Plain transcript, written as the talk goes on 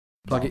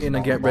Plug it in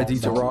and get ready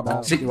to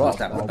rock. Sit your ass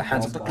down with the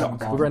hands of the clock.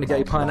 With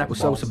Renegade Pineapple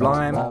so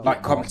sublime.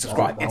 Like, comment,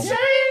 subscribe. It's time!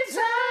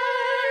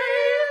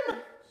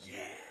 Yeah.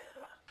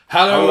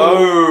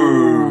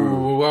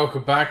 Hello!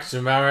 Welcome back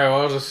to Mario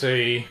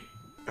Odyssey.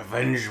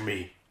 Avenge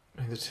me.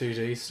 In the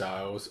 2D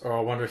styles. Or I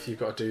wonder if you've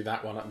got to do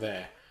that one up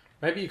there.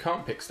 Maybe you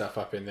can't pick stuff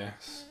up in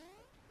this.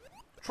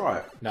 Try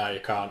it. No, you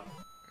can't.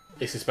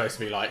 This is supposed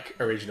to be like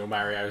original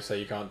Mario, so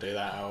you can't do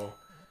that. Oh.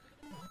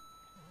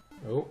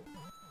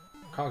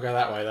 Can't go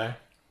that way though.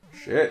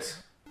 Shit.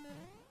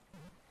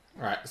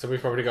 Right, so we've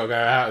probably got to go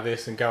out of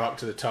this and go up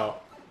to the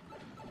top.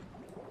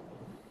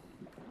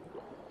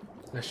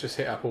 Let's just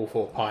hit up all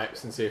 4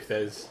 pipes and see if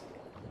there's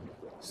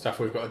stuff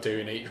we've got to do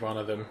in each one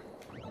of them.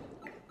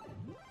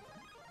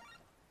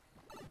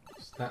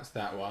 So that's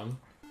that one.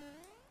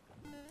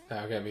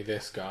 That'll get me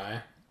this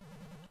guy.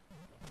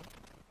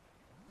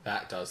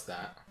 That does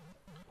that.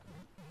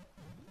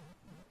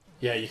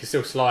 Yeah, you can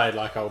still slide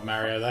like old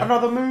Mario though.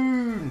 Another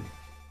moon!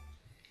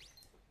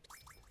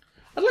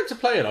 I'd like to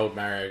play an old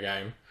Mario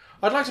game.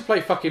 I'd like to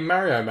play fucking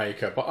Mario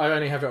Maker, but I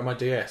only have it on my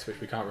DS, which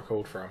we can't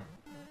record from.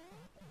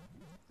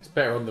 It's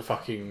better on the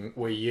fucking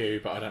Wii U,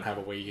 but I don't have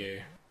a Wii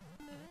U.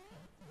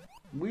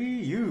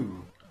 Wii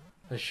U?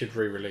 They should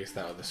re-release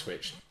that on the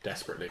Switch.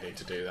 Desperately need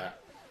to do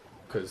that.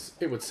 Because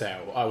it would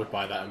sell. I would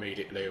buy that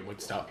immediately and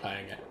would start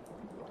playing it.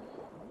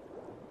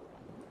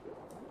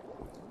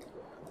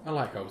 I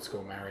like old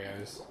school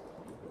Marios.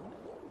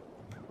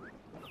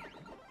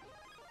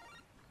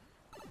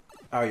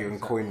 Oh, you're in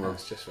coin room.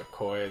 That's just for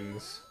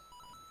coins.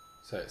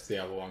 So it's the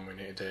other one we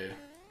need to do.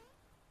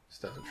 This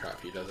doesn't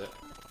trap you, does it?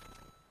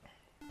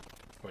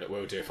 Well, it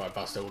will do if I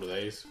bust all of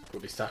these.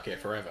 We'll be stuck here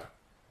forever.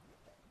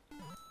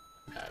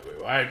 No,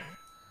 we won't.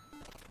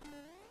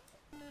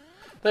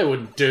 They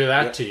wouldn't do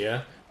that to you.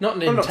 Not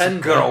Nintendo. Not to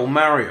good old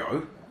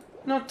Mario.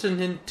 Not to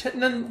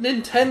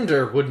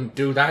Nintendo wouldn't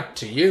do that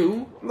to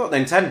you. Not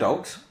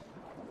Nintendogs.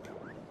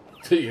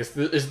 It's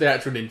the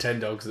actual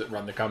Nintendogs that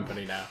run the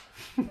company now.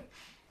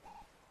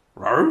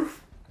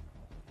 Rove?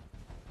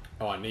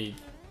 Oh, I need...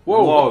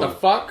 Whoa, Whoa, what the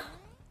fuck?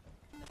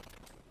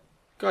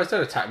 Guys,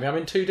 don't attack me. I'm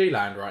in 2D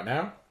land right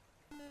now.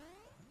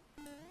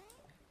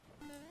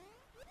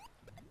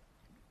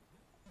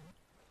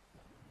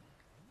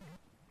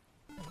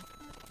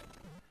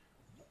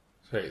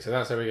 Sweet, so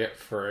that's how we get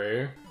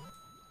through.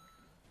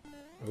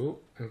 Ooh,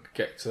 and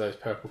get to those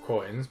purple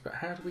coins. But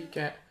how do we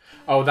get...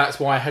 Oh, that's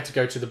why I had to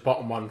go to the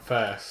bottom one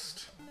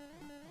first.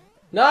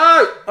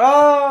 No!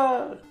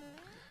 Ah!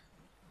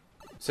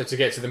 So to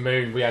get to the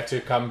moon, we had to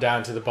come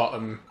down to the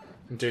bottom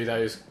and do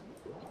those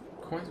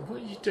coins.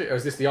 What are you doing? Oh,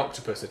 is this the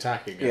octopus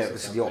attacking us? Yeah,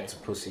 this is the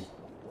octopusy.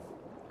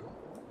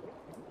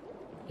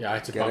 Yeah, I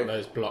had to bump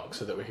those blocks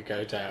so that we could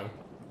go down.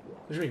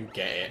 Which we can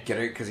get it. Get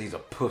it? Because he's a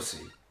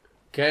pussy.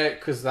 Get it?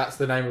 Because that's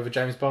the name of a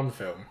James Bond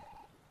film.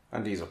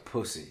 And he's a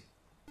pussy.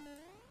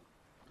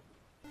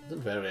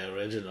 It's very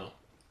original.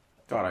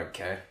 I don't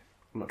care.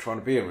 I'm not trying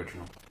to be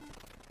original.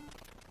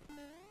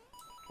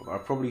 Although I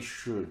probably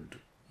should.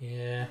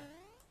 Yeah.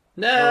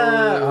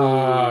 No!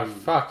 Oh,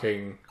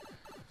 fucking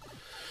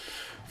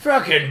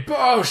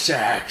ball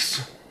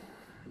sacks!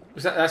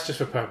 That's just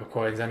for purple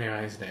coins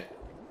anyway, isn't it?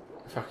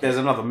 Fucking, There's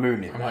another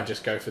moon in I there. might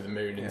just go for the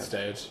moon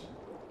instead.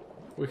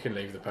 We can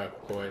leave the purple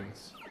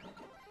coins.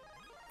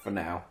 For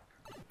now.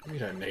 We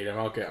don't need them,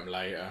 I'll get them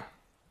later.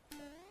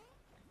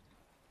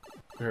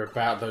 We're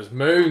about those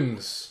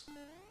moons!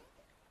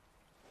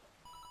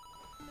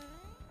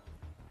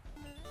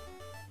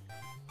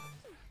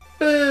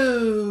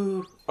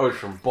 Boo!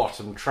 Ocean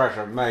bottom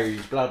treasure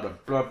maze, blah blah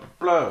blah blah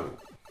blah.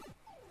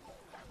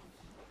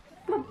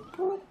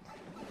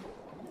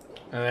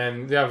 And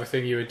then the other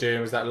thing you were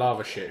doing was that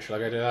lava shit. Shall I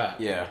go do that?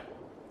 Yeah.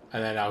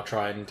 And then I'll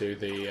try and do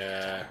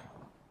the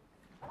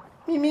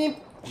Meep meep.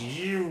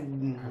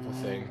 other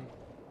thing.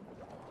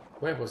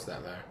 Where was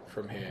that though?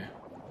 From here.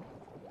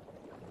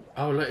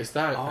 Oh look, it's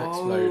that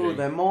exploding. Oh,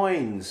 they're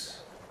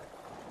mines.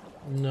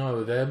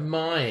 No, they're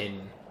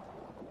mine.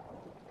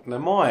 They're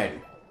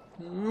mine.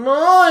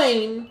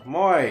 Mine!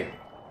 Mine.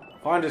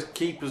 Finders,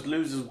 keepers,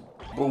 losers,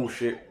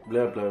 bullshit,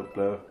 blah blah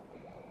blah.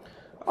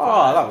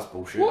 Oh, that was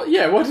bullshit. What?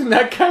 Yeah, why didn't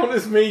that count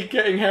as me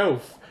getting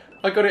health?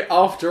 I got it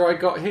after I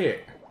got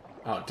hit.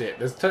 Oh, dip.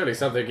 There's totally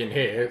something in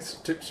here. It's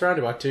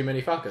surrounded by too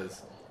many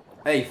fuckers.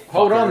 Hey,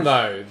 Hold on, fuckers.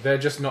 though. They're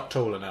just not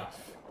tall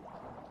enough.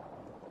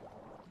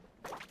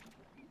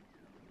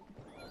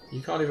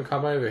 You can't even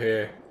come over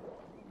here.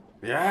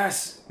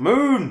 Yes!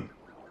 Moon!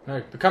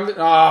 No, become the...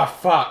 Ah,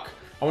 fuck.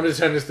 I wanted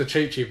to turn this to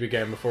Cheep Cheep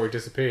again before he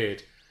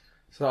disappeared.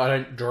 So that I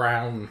don't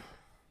drown.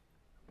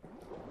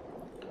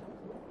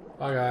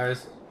 Bye,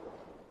 guys.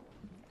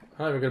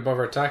 I'm not even going to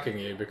bother attacking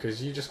you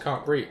because you just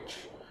can't reach.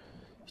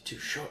 You're too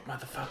short,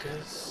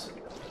 motherfuckers.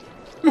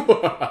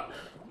 I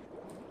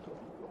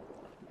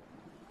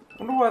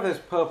wonder why there's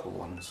purple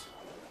ones.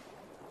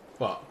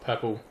 What?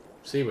 Purple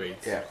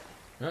seaweeds? Yeah.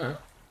 Oh.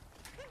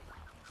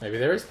 Maybe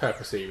there is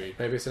purple seaweed.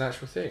 Maybe it's an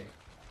actual thing.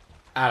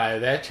 Hello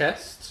there,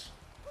 chest.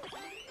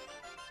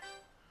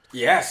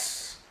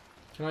 Yes!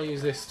 Can I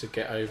use this to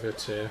get over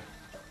to...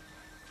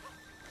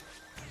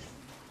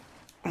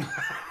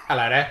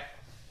 Hello there.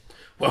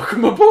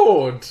 Welcome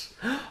aboard.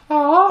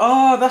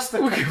 Oh, that's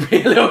the... We could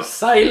be a little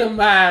sailor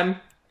man.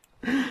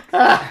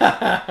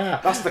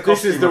 That's the costume.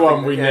 This is the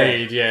one we yeah.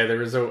 need, yeah, the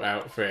resort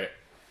outfit.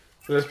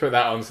 So let's put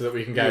that on so that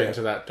we can go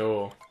into that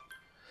door.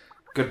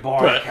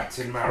 Goodbye, But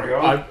Captain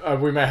Mario.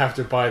 We may have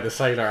to buy the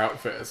sailor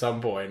outfit at some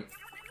point.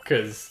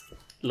 Because,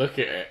 look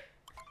at it.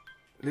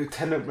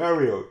 Lieutenant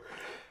Mario.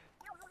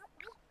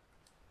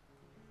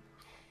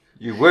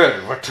 You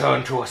will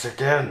return to us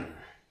again.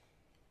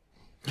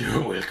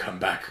 You will come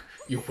back.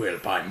 You will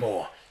buy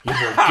more. You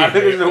will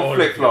give me all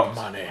of your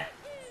money.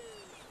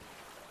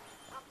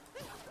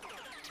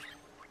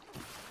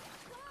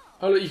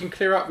 Oh look, you can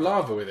clear up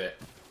lava with it.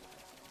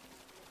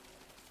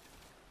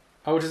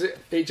 Oh, does it?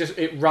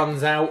 It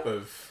runs out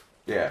of.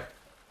 Yeah.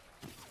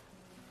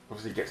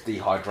 Obviously, it gets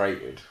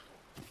dehydrated.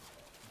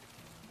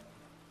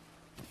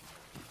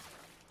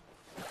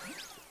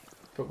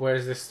 But where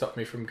does this stop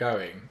me from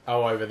going?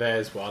 Oh, over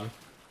there's one.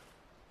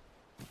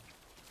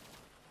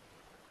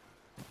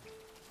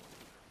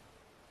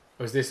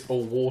 Or is this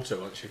all water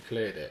once you've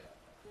cleared it?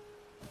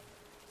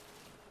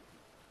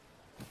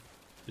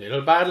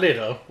 Little by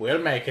little, we'll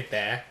make it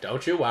there.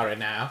 Don't you worry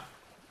now.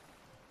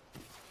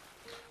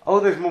 Oh,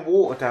 there's more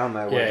water down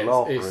there where the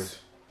lava is.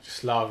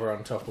 Just lava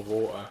on top of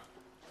water.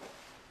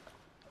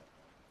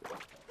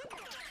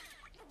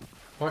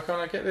 Why can't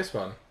I get this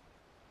one?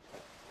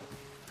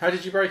 How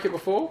did you break it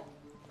before?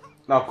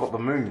 No, I've got the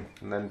moon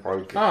and then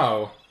broke it.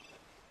 Oh.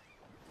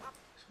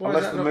 So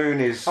unless the moon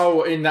is...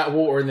 Oh, in that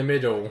water in the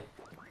middle.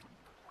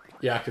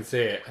 Yeah, I can see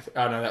it.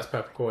 Oh no, that's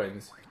purple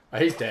coins. Oh,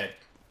 he's dead.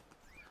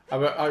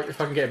 If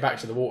I can get him back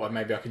to the water,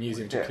 maybe I can use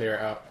him to clear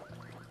it up.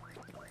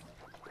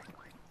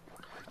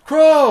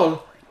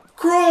 Crawl!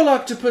 Crawl,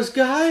 octopus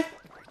guy!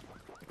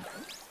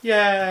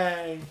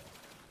 Yay!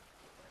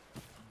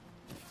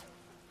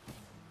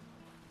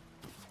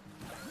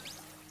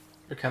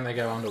 Or can they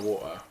go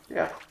underwater?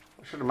 Yeah,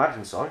 I should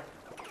imagine so.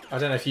 I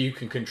don't know if you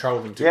can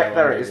control them to go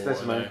underwater. Yeah, there it is,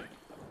 there's moon.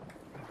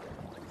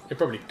 It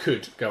probably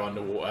could go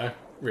underwater,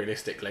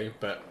 realistically,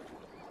 but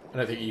I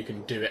don't think you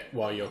can do it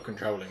while you're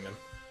controlling them.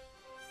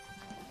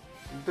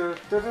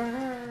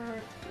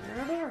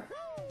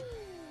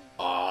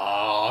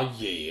 Oh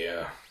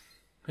yeah.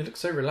 He looks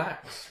so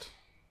relaxed.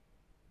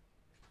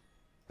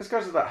 Let's go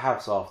to that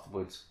house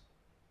afterwards.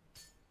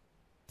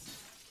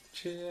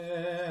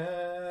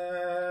 Cheer.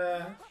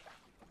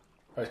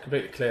 Oh, it's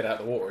completely cleared out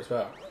the water as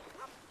well.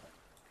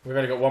 We've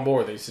only got one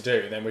more of these to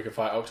do, and then we can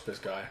fight Octopus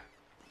Guy.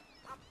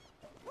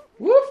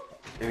 Whoop!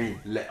 I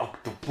mean, le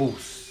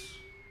octopus.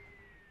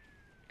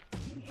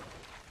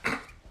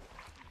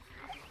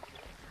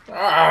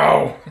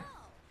 Ow!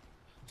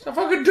 Stop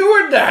fucking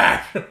doing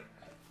that!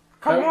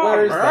 Come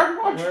on, man!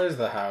 Where is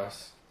the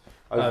house?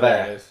 Over there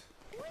there. it is.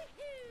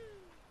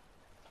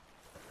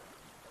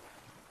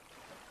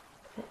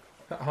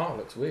 That heart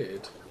looks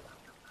weird. Is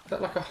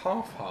that like a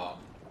half heart?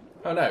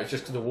 Oh no, it's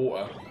just to the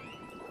water.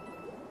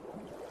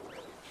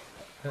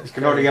 You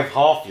can only have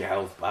half your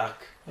health back.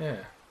 Yeah.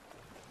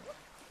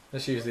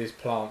 Let's use these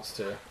plants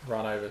to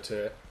run over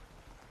to it.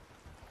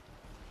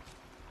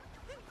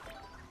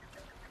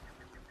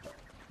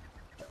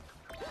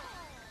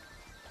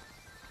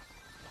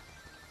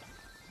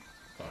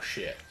 Oh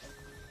shit.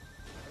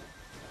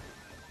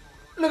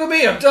 Look at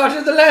me, I'm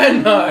dodging the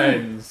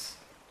landmines!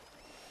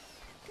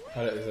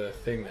 Oh look, there's a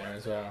thing there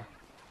as well.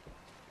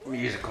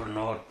 Musical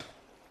note.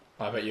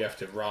 I bet you have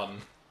to run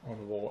on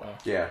the water.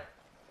 Yeah.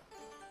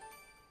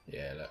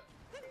 Yeah, look.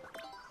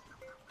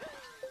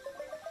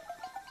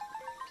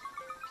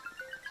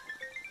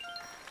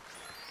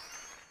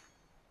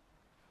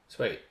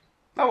 Sweet.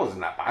 That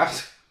wasn't that bad.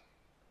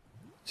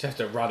 Just have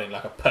to run in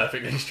like a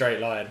perfectly straight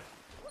line.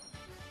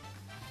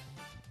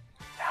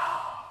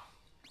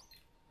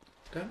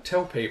 Don't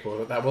tell people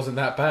that that wasn't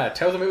that bad.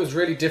 Tell them it was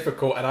really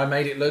difficult and I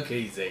made it look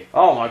easy.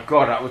 Oh my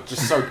god, that was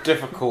just so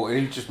difficult and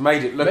he just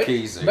made it look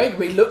easy. Make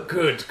me look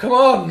good. Come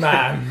on,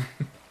 man.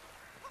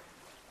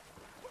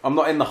 I'm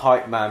not in the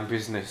hype man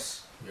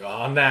business. You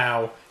are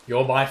now.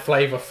 You're my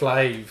Flavor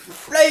Flav.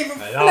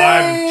 Flavor And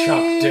I'm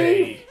Chuck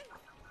D.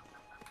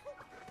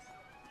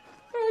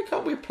 Why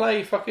can't we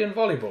play fucking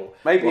volleyball?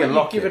 Maybe Why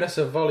unlock are you giving us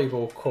a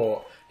volleyball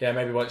court? Yeah,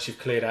 maybe once you've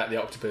cleared out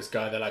the octopus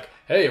guy, they're like,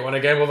 hey, you want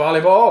a game of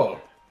volleyball?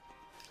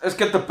 Let's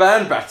get the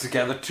band back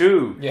together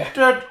too. Yeah.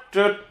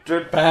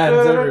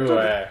 Bands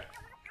everywhere.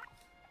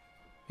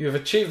 You have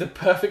achieved the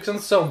perfect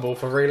ensemble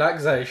for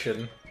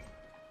relaxation.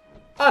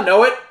 I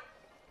know it.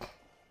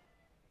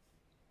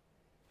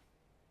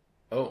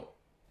 Oh.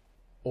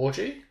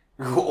 Orgy?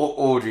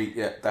 Orgy,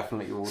 yeah,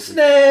 definitely orgy.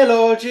 Snail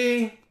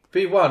orgy.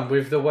 Be one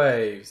with the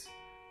waves.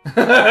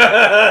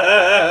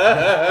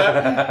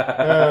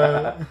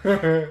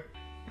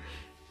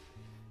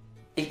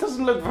 He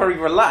doesn't look very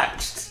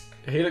relaxed.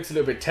 He looks a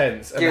little bit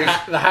tense. And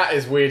the hat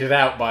is weirded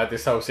out by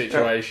this whole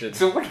situation.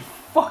 So what the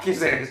fuck is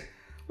this?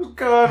 What's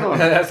going on?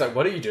 That's like,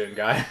 what are you doing,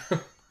 guy?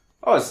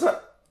 Oh, is that...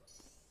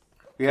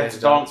 We had to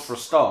dance for a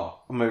star.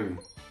 A moon.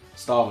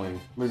 Star moon.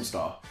 Moon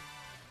star.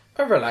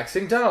 A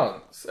relaxing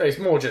dance. It's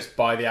more just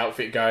buy the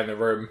outfit, go in the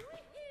room.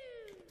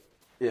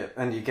 Yeah,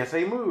 and you get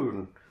a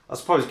moon. I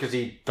suppose because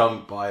he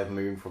don't buy the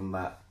moon from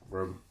that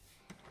room.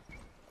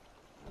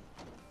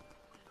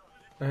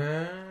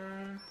 Right,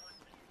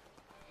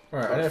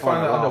 I didn't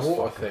find that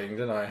underwater thing,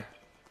 didn't I?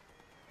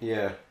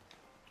 Yeah.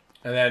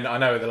 And then I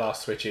know where the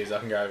last switch is. I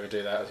can go over and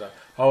do that as well.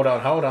 Hold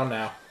on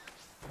now.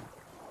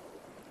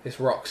 This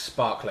rock's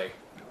sparkly.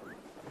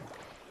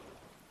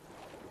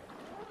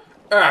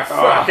 Ah,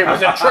 fuck! It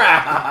was a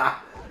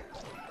trap.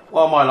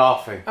 Why am I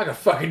laughing? I got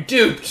fucking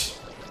duped.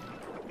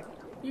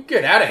 You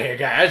get out of here,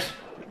 guys.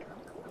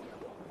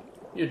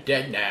 You're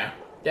dead now.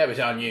 That was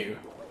on you.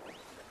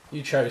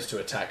 You chose to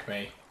attack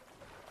me.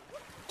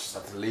 Just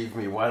have to leave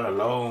me well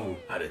alone.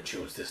 I didn't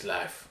choose this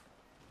life.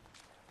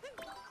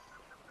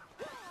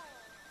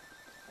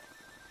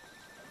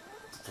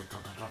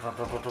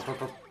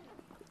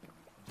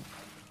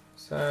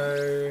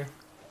 So...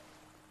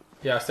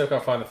 yeah, I still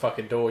can't find the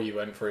fucking door you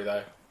went through,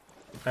 though.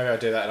 Maybe I'll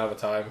do that another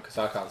time, because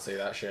I can't see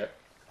that shit.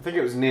 I think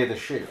it was near the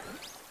ship.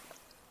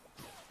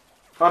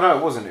 Oh no,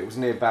 it wasn't. It was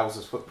near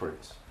Bowser's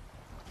footprints.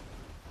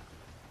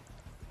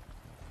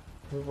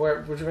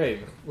 Where? What do you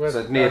mean? Where's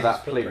So near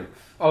that plinth.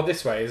 Oh,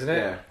 this way, isn't it?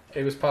 Yeah.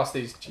 It was past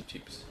these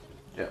jeeps.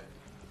 Yeah.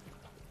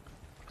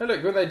 Oh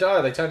look, when they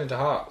die, they turn into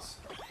hearts.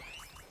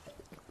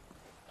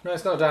 No,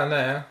 it's not down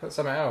there. That's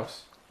something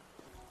else.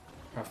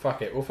 Oh,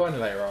 fuck it. We'll find it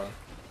later on.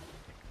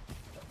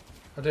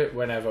 I'll do it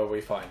whenever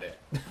we find it.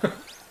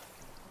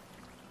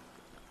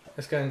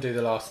 Let's go and do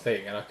the last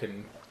thing, and I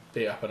can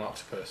beat up an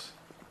octopus.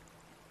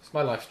 It's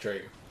my life's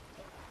dream.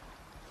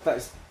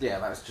 That's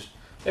just.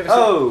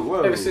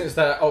 Ever since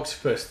that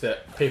octopus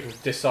that people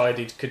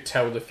decided could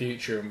tell the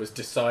future and was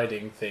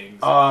deciding things.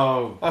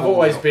 Oh. I've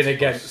always been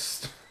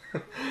against.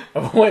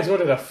 I've always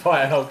wanted to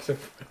fight an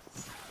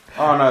octopus.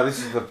 Oh no,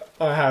 this is the.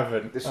 I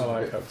haven't. This I is a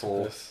like bit before.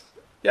 octopus.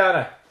 Yeah, I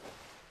know.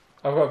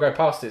 I've got to go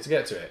past it to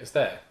get to it. It's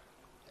there.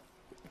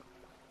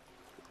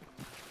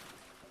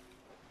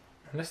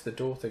 Unless the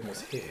door thing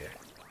was here.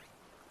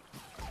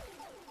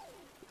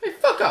 Hey,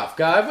 fuck off,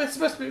 guy. We're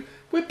supposed to be...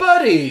 we're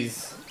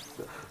buddies.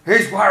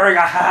 He's wearing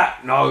a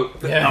hat. No,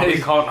 Yeah, no, he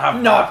he's can't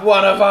have not that.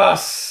 one of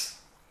us.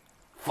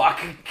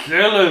 Fucking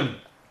kill him.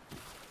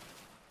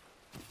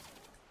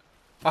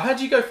 Oh,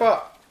 how'd you go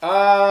far?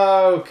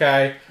 Oh,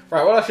 okay.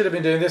 Right, well, I should have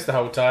been doing this the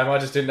whole time. I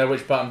just didn't know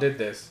which button did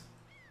this.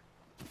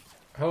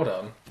 Hold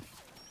on.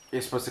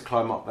 You're supposed to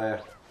climb up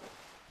there.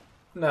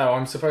 No,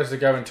 I'm supposed to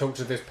go and talk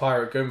to this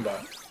pirate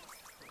Goomba.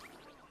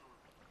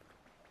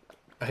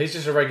 He's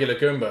just a regular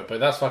Goomba, but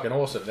that's fucking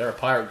awesome. There are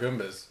pirate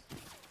Goombas.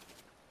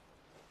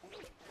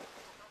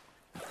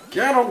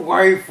 Get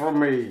away from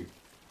me!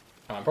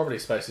 I'm probably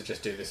supposed to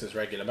just do this as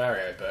regular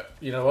Mario, but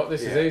you know what?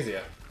 This is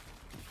easier.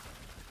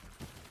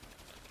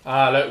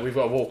 Ah, look, we've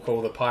got to walk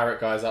all the pirate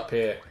guys up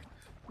here.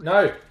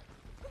 No!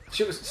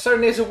 She was so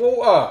near to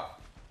water!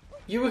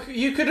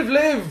 You could have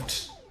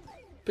lived!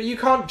 But you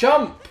can't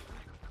jump!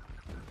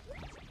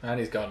 And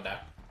he's gone now.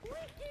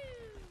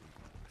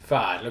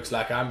 Fine, looks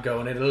like I'm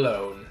going it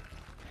alone.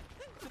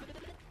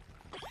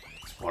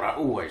 That's what I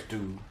always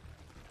do.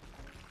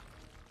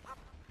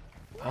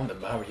 I'm the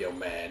Mario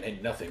Man,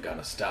 ain't nothing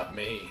gonna stop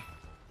me.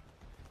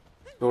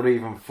 Not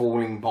even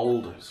falling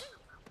boulders.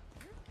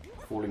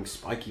 Falling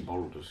spiky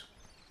boulders.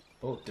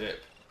 Oh,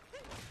 dip.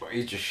 But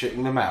he's just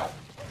shitting them out.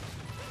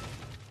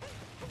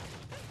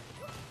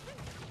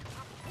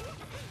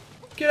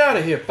 Get out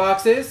of here,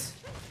 boxes!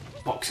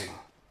 Boxing.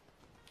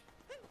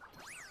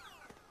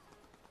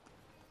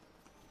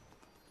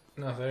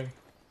 Nothing.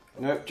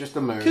 Nope, just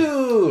the moon.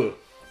 Cool!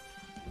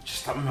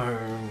 Just the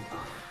moon.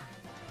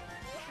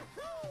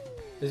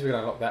 At least we're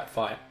gonna unlock that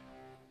fight.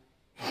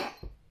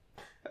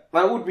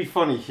 That would be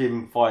funny,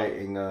 him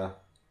fighting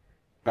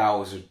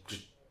Bowser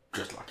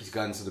just like he's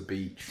going to the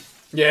beach.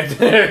 Yeah,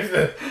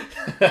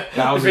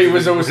 if he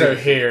was also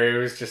here, he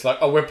was just like,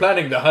 oh, we're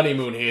planning the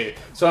honeymoon here,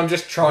 so I'm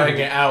just trying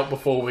it out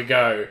before we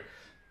go.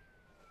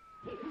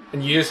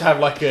 And you just have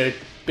like a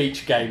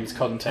beach games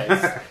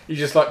contest. You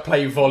just like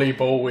play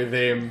volleyball with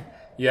him,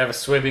 you have a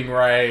swimming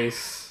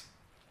race.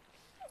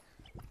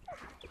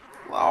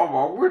 Oh,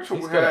 my witchel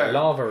He's got a head.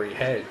 lava-y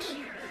head.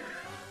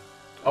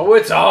 Oh,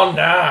 it's on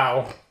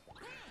now!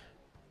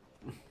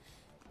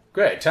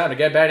 Great, time to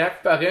get back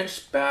to fucking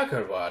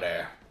sparkle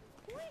water.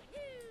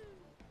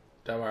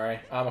 Don't worry,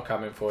 I'm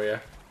coming for you.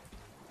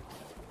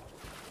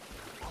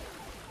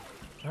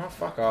 Oh,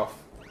 fuck off.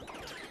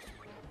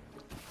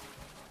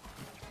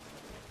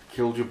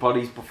 Killed your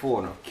buddies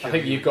before, no? I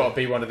think you've got to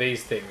be one of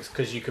these things,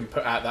 because you can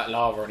put out that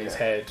lava on his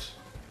head.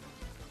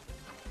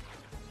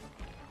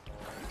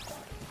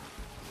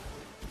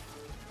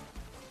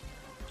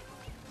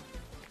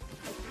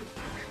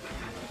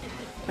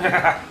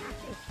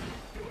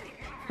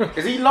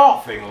 Is he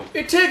laughing?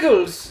 It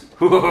tickles!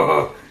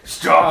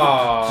 Stop!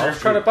 Oh, I was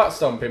trying to butt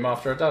stomp him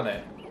after I'd done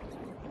it.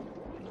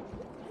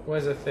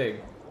 Where's the thing?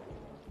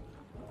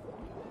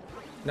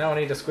 Now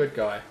I need a squid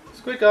guy.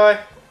 Squid guy!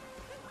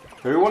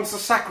 Who wants to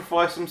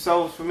sacrifice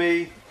themselves for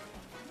me?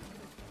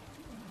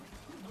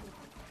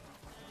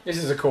 This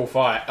is a cool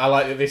fight. I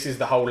like that this is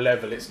the whole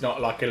level. It's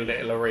not like a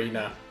little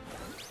arena.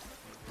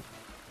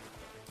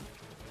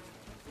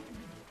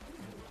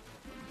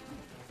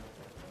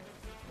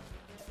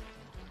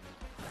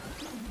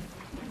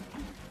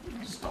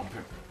 stomp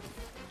him.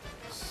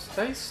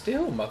 Stay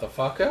still,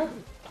 motherfucker.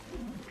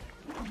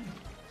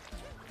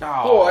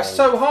 Oh, Oh, it's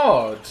so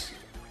hard.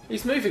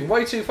 He's moving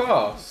way too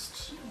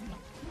fast.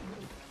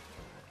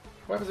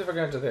 What happens if I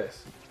go into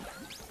this?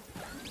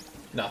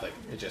 Nothing.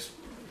 It just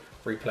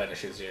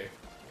replenishes you.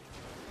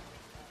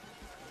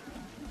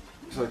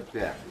 So,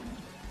 yeah.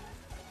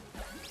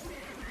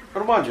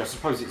 But mind you, I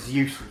suppose it's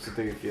useful to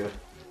do if you're...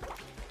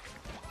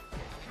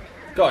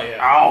 Got you.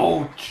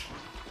 Ouch!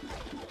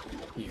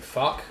 You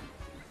fuck.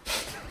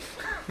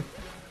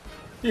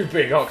 You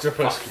big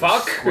octopus Fucking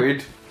fuck.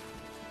 Squid.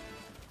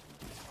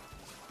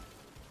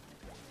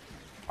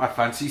 I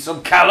fancy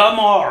some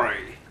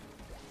calamari.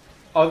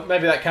 Oh,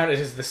 maybe that counted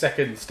as the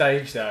second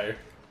stage though,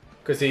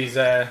 because he's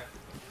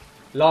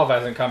lava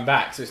hasn't come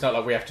back, so it's not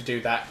like we have to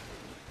do that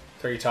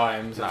 3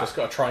 times. I've just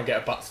got to try and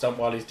get a butt stump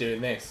while he's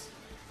doing this.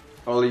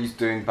 While he's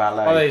doing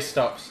ballet. Oh, there he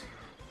stops.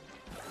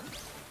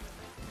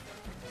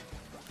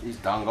 He's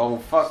done gone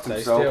fucked Stay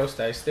himself. still,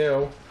 stay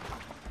still.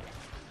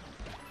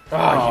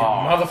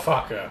 Ah, you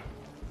motherfucker.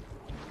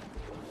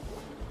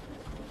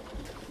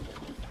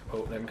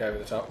 Oh, let him go over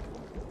the top.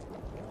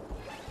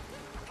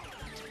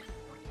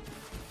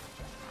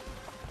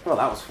 Well,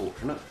 that was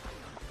fortunate.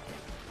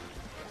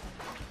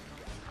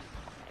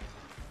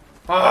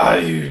 Ah,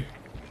 you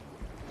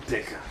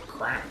Dick.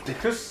 crap.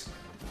 Dickus?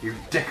 You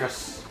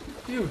dickus.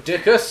 You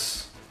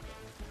dickus.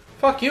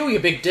 Fuck you, you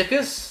big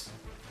dickus.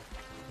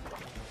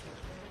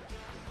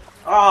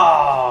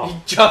 Ah! He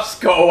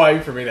just got away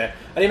from me there.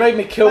 And he made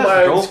me kill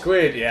my own cool.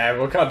 squid. Yeah,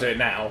 well, we can't do it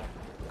now.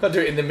 Can't do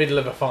it in the middle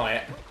of a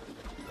fight.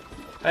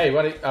 Hey,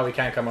 what? Oh, we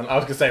can come on. I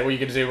was going to say, what are you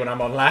going to do when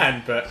I'm on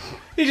land? But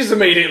he just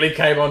immediately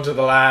came onto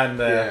the land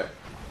there. Yeah.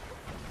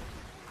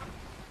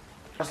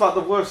 That's like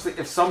the worst thing.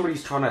 If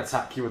somebody's trying to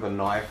attack you with a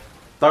knife,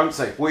 don't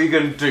say, what are you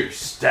going to do?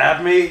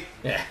 Stab me?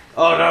 Yeah.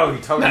 Oh no,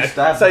 he totally No,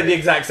 stabbed say me. the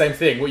exact same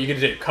thing. What are you going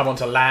to do? Come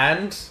onto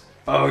land?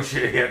 Oh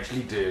shit, he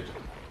actually did.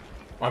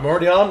 I'm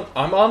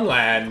on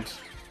land.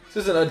 This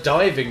isn't a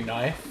diving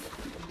knife.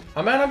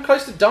 Oh man, I'm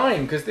close to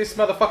dying because this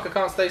motherfucker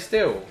can't stay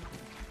still.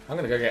 I'm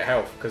gonna go get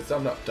health because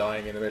I'm not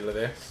dying in the middle of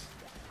this.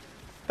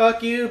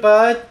 Fuck you,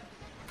 bud.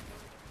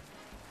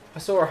 I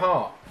saw a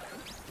heart.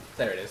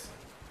 There it is.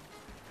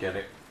 Get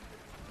it.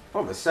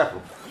 Oh, there's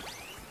several.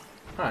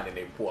 I only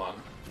need one.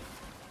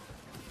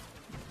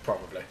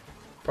 Probably.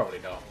 Probably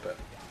not, but...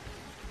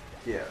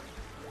 Yeah.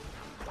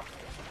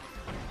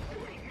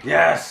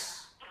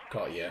 Yes!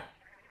 Got you.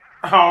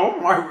 Oh,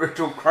 my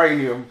little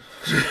cranium.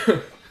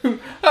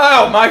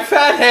 Oh, my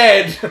fat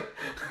head!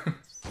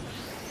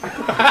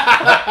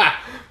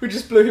 We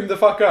just blew him the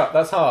fuck up.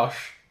 That's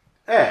harsh.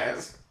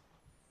 Yes.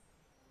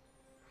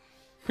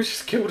 We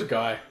just killed a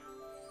guy.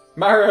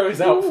 Mario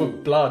is out for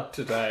blood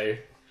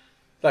today.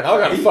 Like,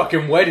 I've got a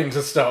fucking wedding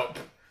to stop.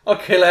 I'll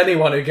kill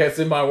anyone who gets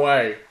in my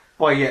way.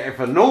 Well, yeah, if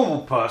a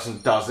normal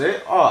person does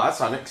it, oh, that's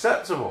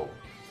unacceptable.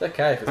 It's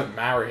okay if it's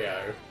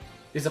Mario.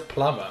 He's a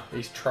plumber.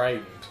 He's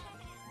trained.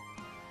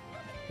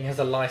 He has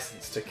a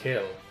license to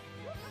kill.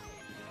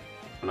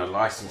 And a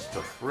license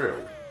to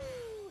thrill.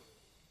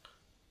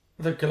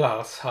 The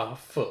glass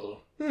half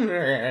full.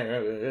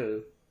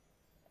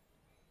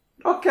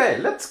 Okay,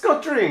 let's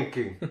go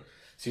drinking.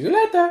 See you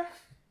later.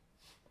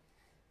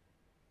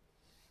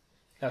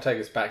 That'll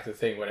take us back to the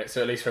thing, won't it?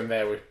 So at least from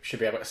there we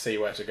should be able to see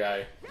where to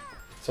go.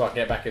 So I can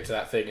get back into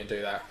that thing and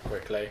do that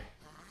quickly.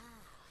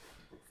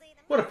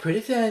 What a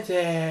pretty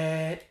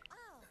sunset!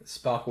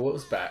 Sparkle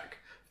Water's back.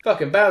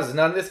 Fucking Bowser's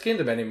not in this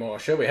kingdom anymore.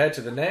 Shall we head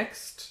to the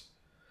next?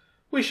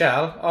 We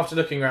shall, after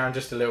looking around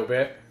just a little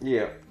bit.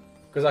 Yeah.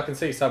 Because I can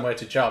see somewhere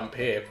to jump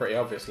here, pretty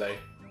obviously.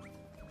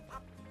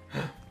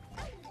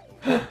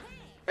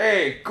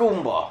 Hey,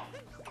 Goomba.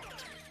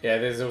 Yeah,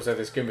 there's also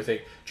this Goomba thing.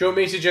 Do you want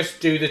me to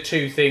just do the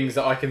 2 things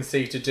that I can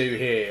see to do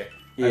here?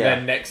 Yeah. And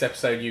then next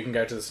episode you can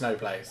go to the snow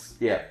place?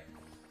 Yeah.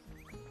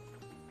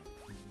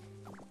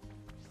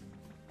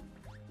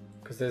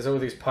 Because there's all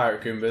these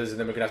pirate Goombas and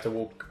then we're going to have to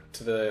walk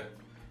to the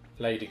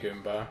Lady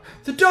Goomba.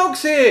 The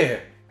dog's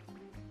here!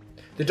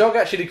 The dog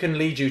actually can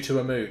lead you to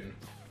a moon.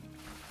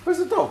 Where's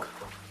the dog?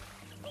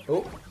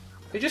 Oh,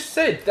 he just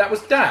said that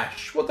was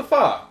dash. What the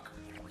fuck?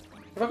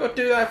 Have I got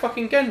to do that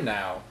fucking again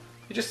now?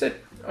 He just said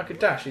I could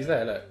dash. He's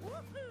there, look.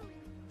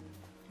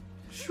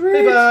 Sweet.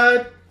 Hey,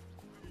 bud!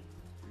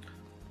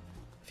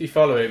 If you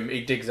follow him,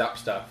 he digs up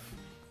stuff.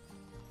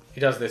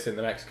 He does this in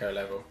the Mexico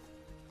level.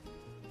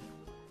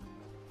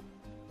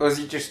 Or is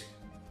he just...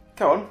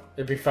 Come on.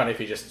 It'd be funny if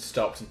he just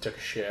stopped and took a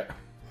shit.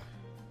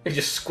 He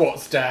just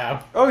squats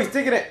down. Oh, he's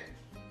digging it.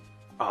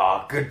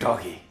 Ah, good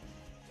doggy.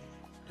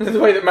 The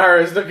way that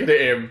Mario's looking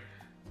at him.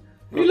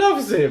 He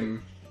loves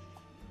him.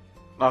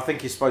 I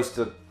think he's supposed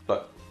to...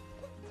 Look.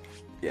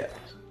 Yeah.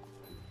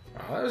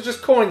 Oh, that was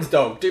just coins,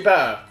 dog. Do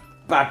better.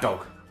 Bad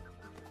dog.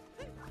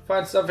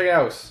 Find something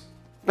else.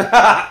 He's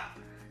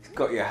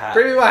got your hat.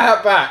 Bring me my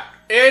hat back.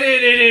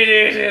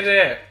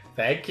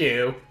 Thank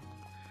you.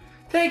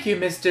 Thank you,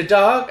 Mr.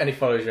 Dog. And he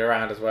follows you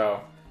around as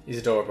well. He's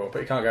adorable,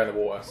 but he can't go in the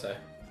water, so...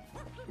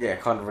 Yeah,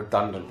 kind of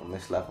redundant on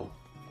this level.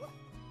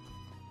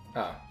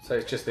 Oh, so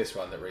it's just this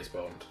one that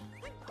respawned.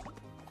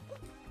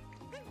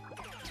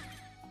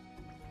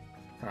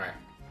 Alright.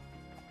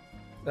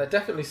 That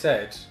definitely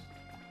said...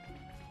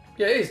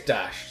 Yeah, it is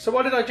dash. So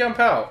why did I jump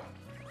out?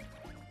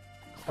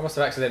 I must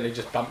have accidentally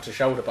just bumped a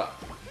shoulder, but...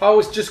 Oh,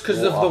 it's just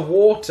because of the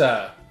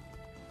water.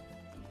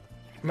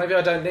 Maybe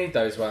I don't need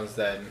those ones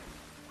then.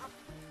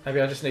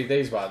 Maybe I just need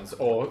these ones.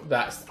 Or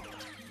that's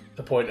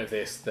the point of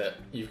this, that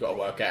you've got to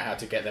work out how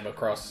to get them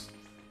across,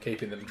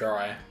 keeping them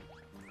dry.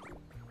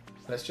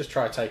 Let's just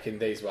try taking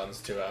these ones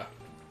to her.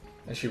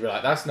 And she'll be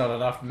like, that's not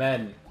enough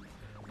men.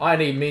 I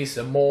need me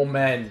some more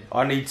men.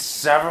 I need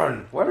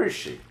 7. Where is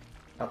she?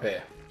 Up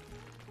here.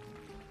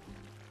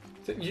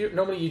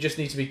 Normally you just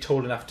need to be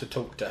tall enough to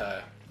talk to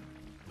her.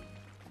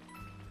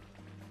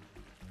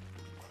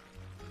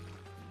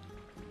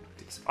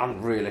 These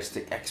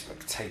unrealistic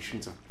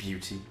expectations of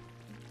beauty.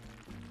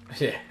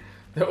 Yeah.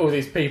 All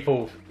these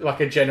people,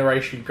 like a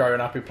generation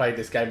growing up who played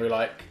this game, who are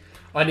like,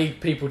 I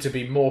need people to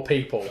be more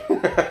people.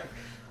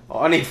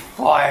 I need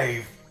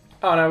 5.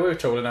 Oh no, we were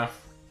tall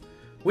enough.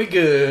 We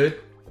good.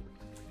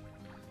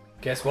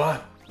 Guess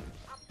what?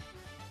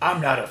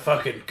 I'm not a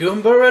fucking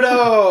Goomba at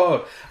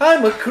all.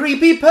 I'm a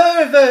creepy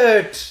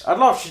pervert. I'd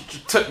love if she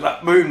just took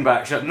that moon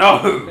back. She's like,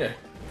 no. Yeah.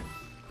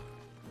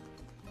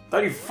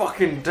 Don't you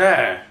fucking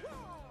dare.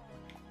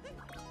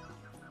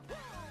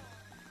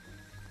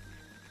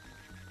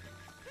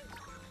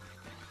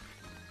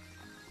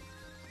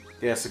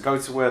 Yeah, so go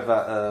to where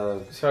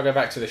that... So I go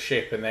back to the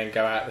ship and then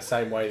go out the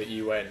same way that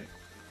you went.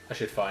 I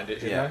should find it,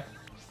 shouldn't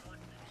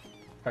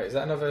I? Wait, is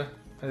that another...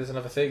 There's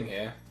another thing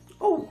here.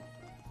 Oh.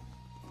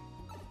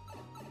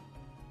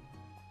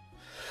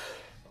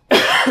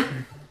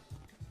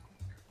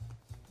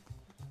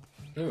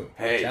 Ooh,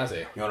 Hey,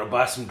 jazzy. you want to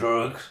buy some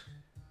drugs?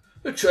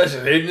 The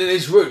treasure hidden in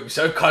this room,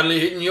 so cuddly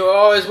hidden your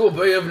eyes will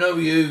be of no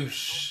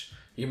use.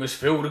 You must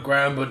feel the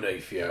ground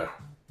beneath you.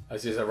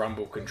 This is a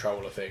rumble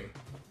controller thing.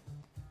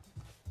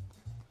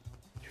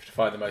 You have to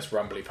find the most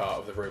rumbly part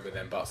of the room and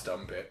then butt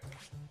stomp it.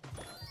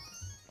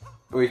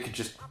 Or you could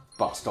just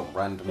butt stomp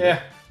randomly.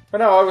 Yeah. But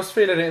no, I was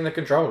feeling it in the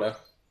controller.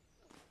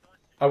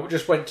 I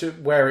just went to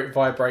where it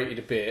vibrated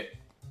a bit.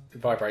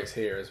 It vibrates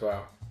here as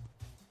well.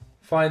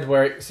 Find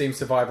where it seems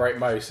to vibrate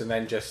most and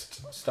then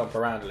just stomp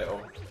around a little.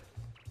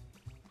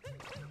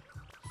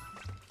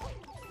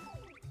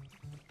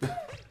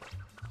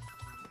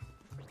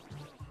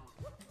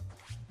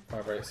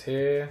 Vibrates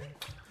here.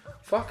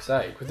 Fuck's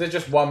sake. Was there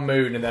just one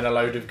moon and then a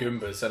load of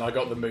Goombas and I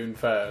got the moon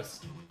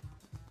first?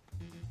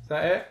 Is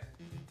that it?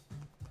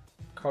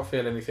 Can't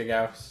feel anything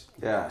else.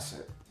 Yeah, that's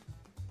it.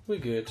 We're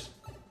good.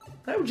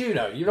 How would you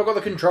know? You've not got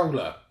the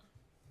controller.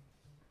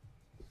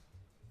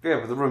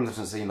 Yeah, but the room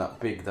doesn't seem that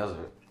big, does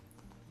it?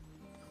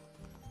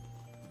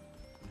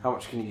 How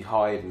much can you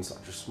hide in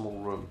such a small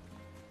room?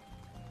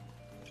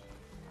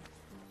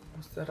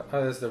 What's that?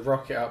 Oh, there's the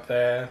rocket up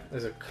there.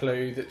 There's a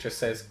clue that just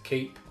says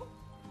keep.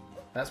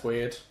 That's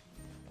weird.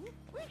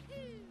 What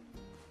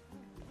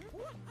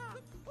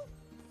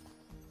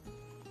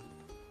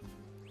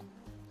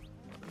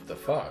the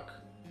fuck?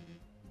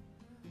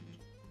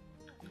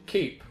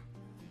 Keep.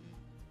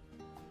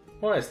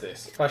 What is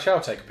this? I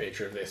shall take a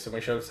picture of this and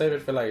we shall save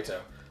it for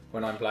later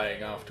when I'm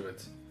playing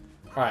afterwards.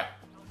 Right.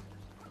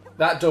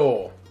 That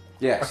door.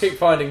 Yes. I keep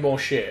finding more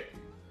shit.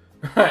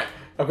 Right.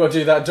 I've got to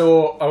do that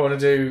door. I want to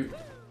do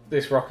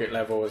this rocket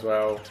level as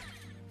well.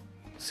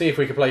 See if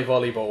we can play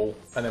volleyball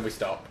and then we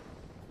stop.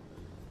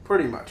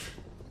 Pretty much.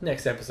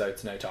 Next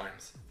episode's no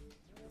times.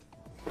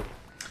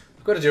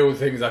 I've got to do all the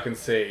things I can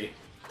see.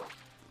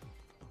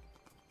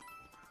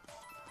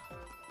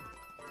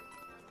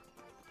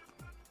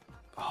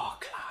 Oh,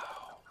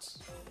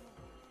 clouds.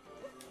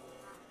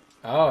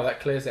 Oh,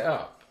 that clears it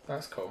up.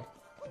 That's cool.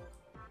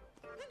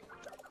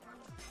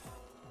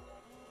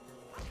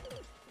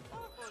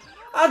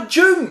 I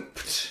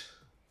jumped!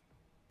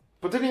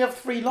 But didn't he have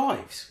 3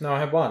 lives? No, I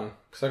had one.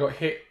 Because I got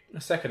hit a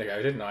second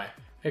ago, didn't I?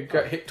 I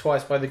got hit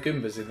twice by the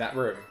Goombas in that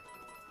room.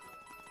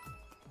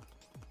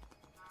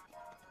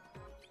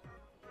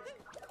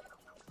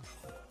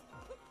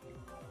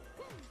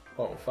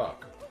 Oh,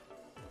 fuck.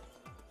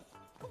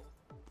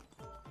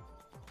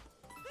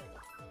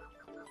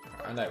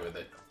 I know where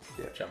the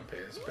jump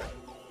is, but...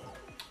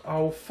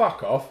 Oh,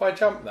 fuck off. I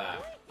jumped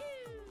that.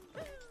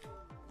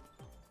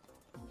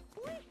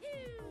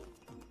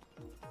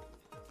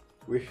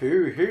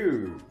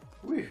 Woohoo-hoo!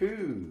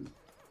 Woohoo!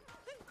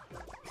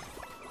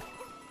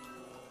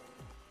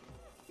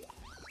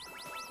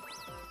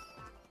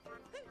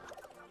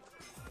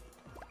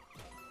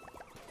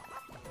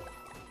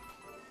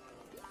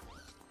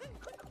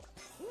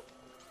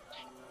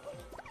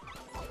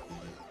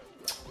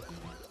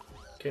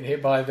 Getting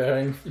hit by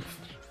the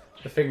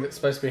thing that's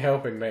supposed to be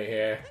helping me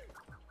here.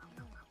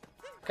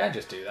 Can't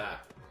just do that.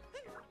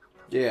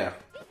 Yeah.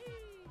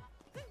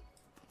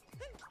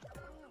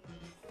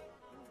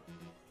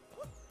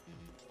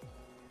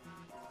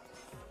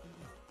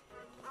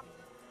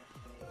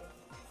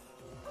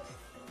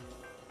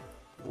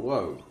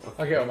 Whoa. Okay.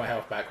 I'll get all my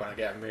health back when I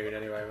get a moon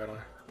anyway, won't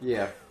I?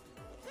 Yeah.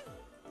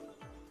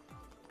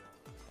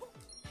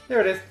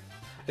 There it is.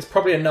 There's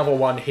probably another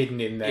one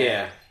hidden in there.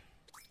 Yeah.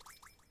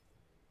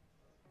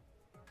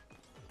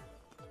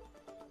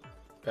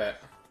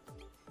 But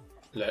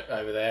look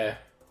over there.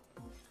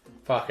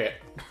 Fuck it.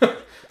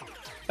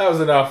 That was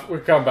enough. We'll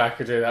come back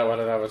and do that one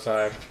another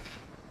time.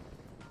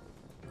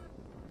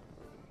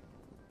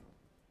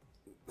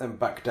 Then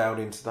back down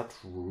into that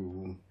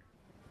room.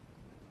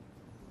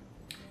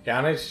 Yeah,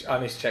 I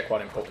need to check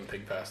one important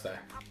thing first, though.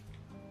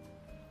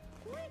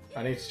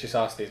 I need to just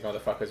ask these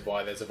motherfuckers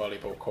why there's a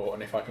volleyball court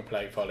and if I can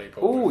play volleyball.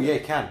 Oh, yeah, you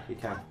can. You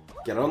can.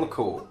 Get on the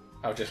court.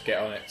 I'll just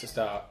get on it to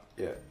start.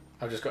 Yeah.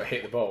 I've just got to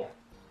hit the ball.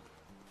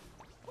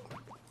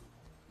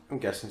 I'm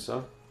guessing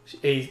so.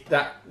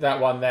 That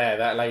one there,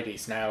 that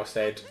lady's now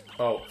said,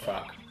 oh,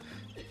 fuck.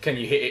 Can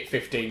you hit it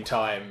 15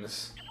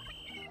 times?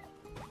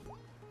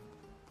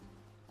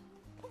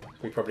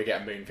 We probably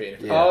get a moon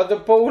fit. Yeah. Oh, the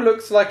ball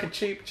looks like a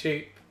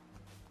cheap.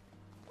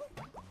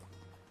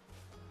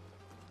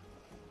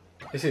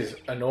 This is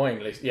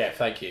annoyingly... Yeah,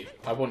 thank you.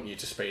 I want you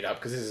to speed up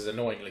because this is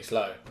annoyingly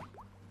slow.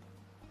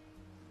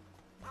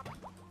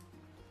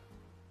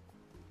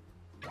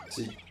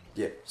 So,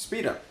 yeah,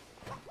 speed up.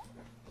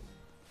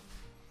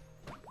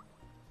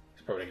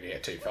 It's probably going to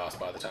get too fast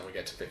by the time we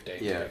get to 15,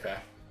 yeah. to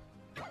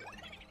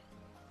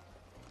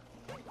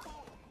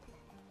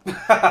be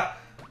fair.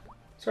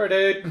 Sorry,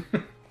 dude.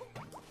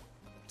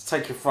 Let's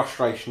take your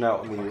frustration out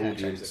on the I can't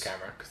audience. change the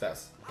camera because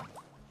that's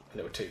a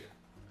little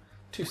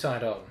too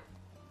side on.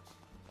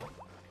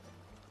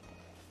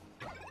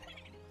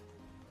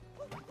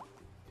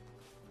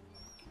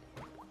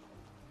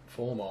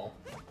 Formal.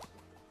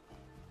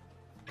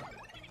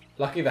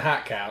 Lucky the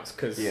hat counts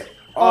because. Yeah.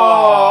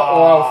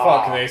 Oh, well,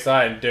 fuck this!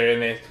 I ain't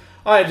doing this.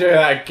 I ain't doing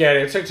that again.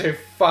 It took too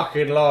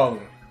fucking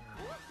long.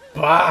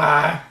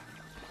 Bah.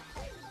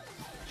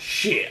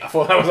 Shit! I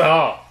thought that was a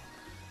heart.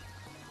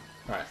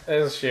 Right,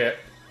 there's shit.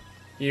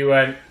 You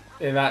went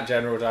in that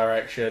general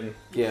direction.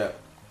 Yeah.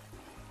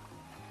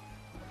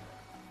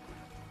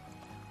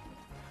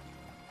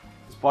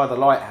 It's by the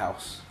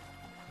lighthouse.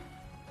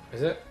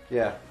 Is it?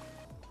 Yeah.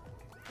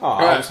 Oh,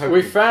 I was hoping...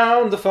 We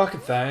found the fucking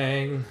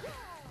thing.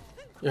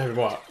 Yeah,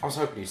 what? I was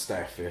hoping you'd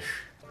stay a fish.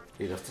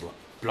 You'd have to like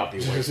blub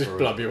your way Just through.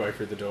 blub your way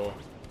through the door.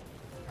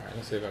 Alright,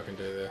 let's see if I can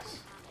do this.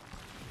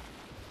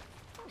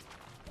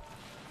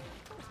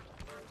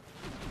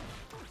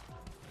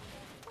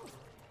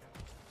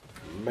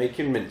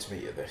 Making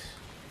mincemeat of this.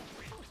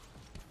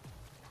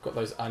 I've got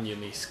those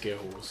oniony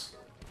skills.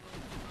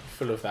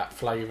 Full of that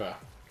flavour.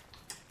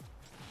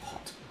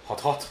 Hot.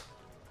 Hot, hot.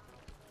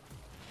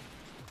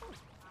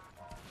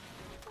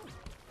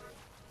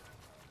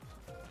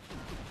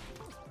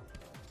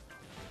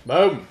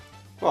 Boom!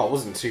 Well, it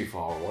wasn't too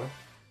far away.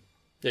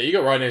 Yeah, you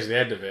got right near to the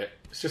end of it.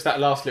 It's just that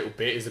last little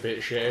bit is a bit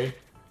shitty.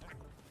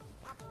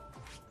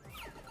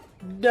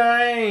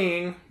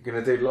 Dang!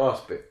 Gonna do the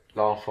last bit.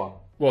 Last one.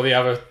 Well, the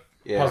other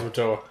Yeah. puzzle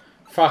tour.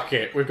 Fuck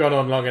it, we've gone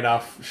on long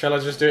enough. Shall I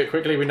just do it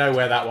quickly? We know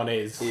where that one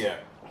is. Yeah.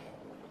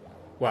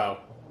 Well,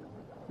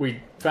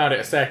 we found it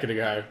a second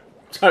ago.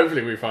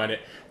 Hopefully we find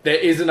it. There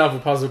is another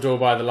puzzle door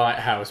by the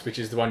lighthouse, which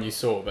is the one you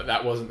saw, but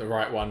that wasn't the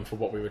right one for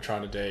what we were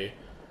trying to do.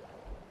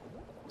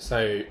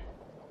 So,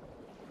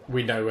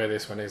 we know where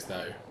this one is,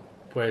 though.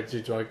 Where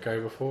did I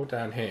go before?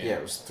 Down here? Yeah,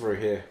 it was through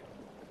here.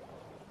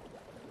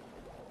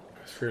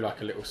 Through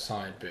like a little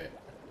side bit.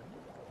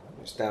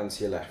 It's down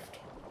to your left.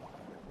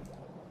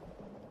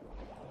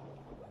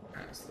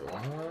 That's the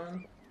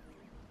one.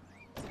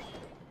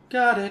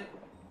 Got it!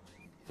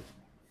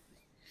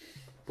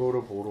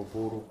 Portal, portal,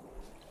 portal.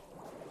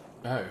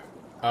 Oh.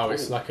 Oh,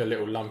 it's like a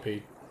little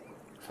lumpy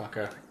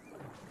fucker.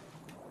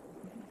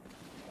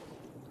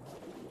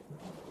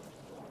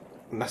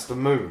 And that's the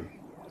moon.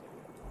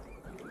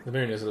 The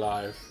moon is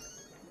alive.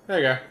 There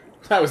you go.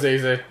 That was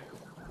easy.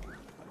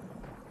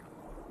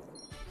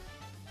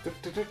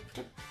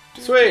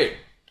 Sweet!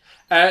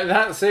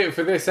 That's it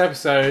for this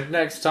episode.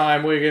 Next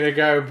time we're going to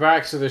go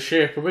back to the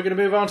ship and we're going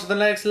to move on to the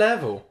next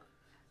level.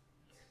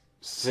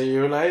 See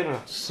you later.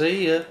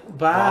 See ya. Bye.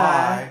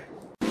 Bye.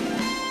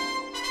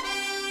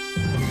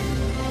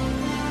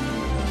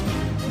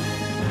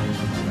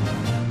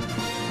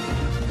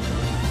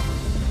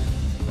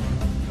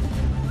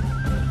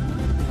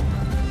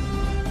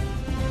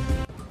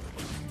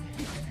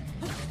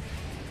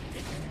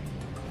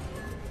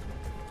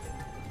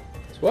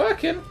 It's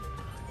working.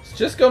 It's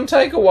just going to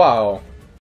take a while.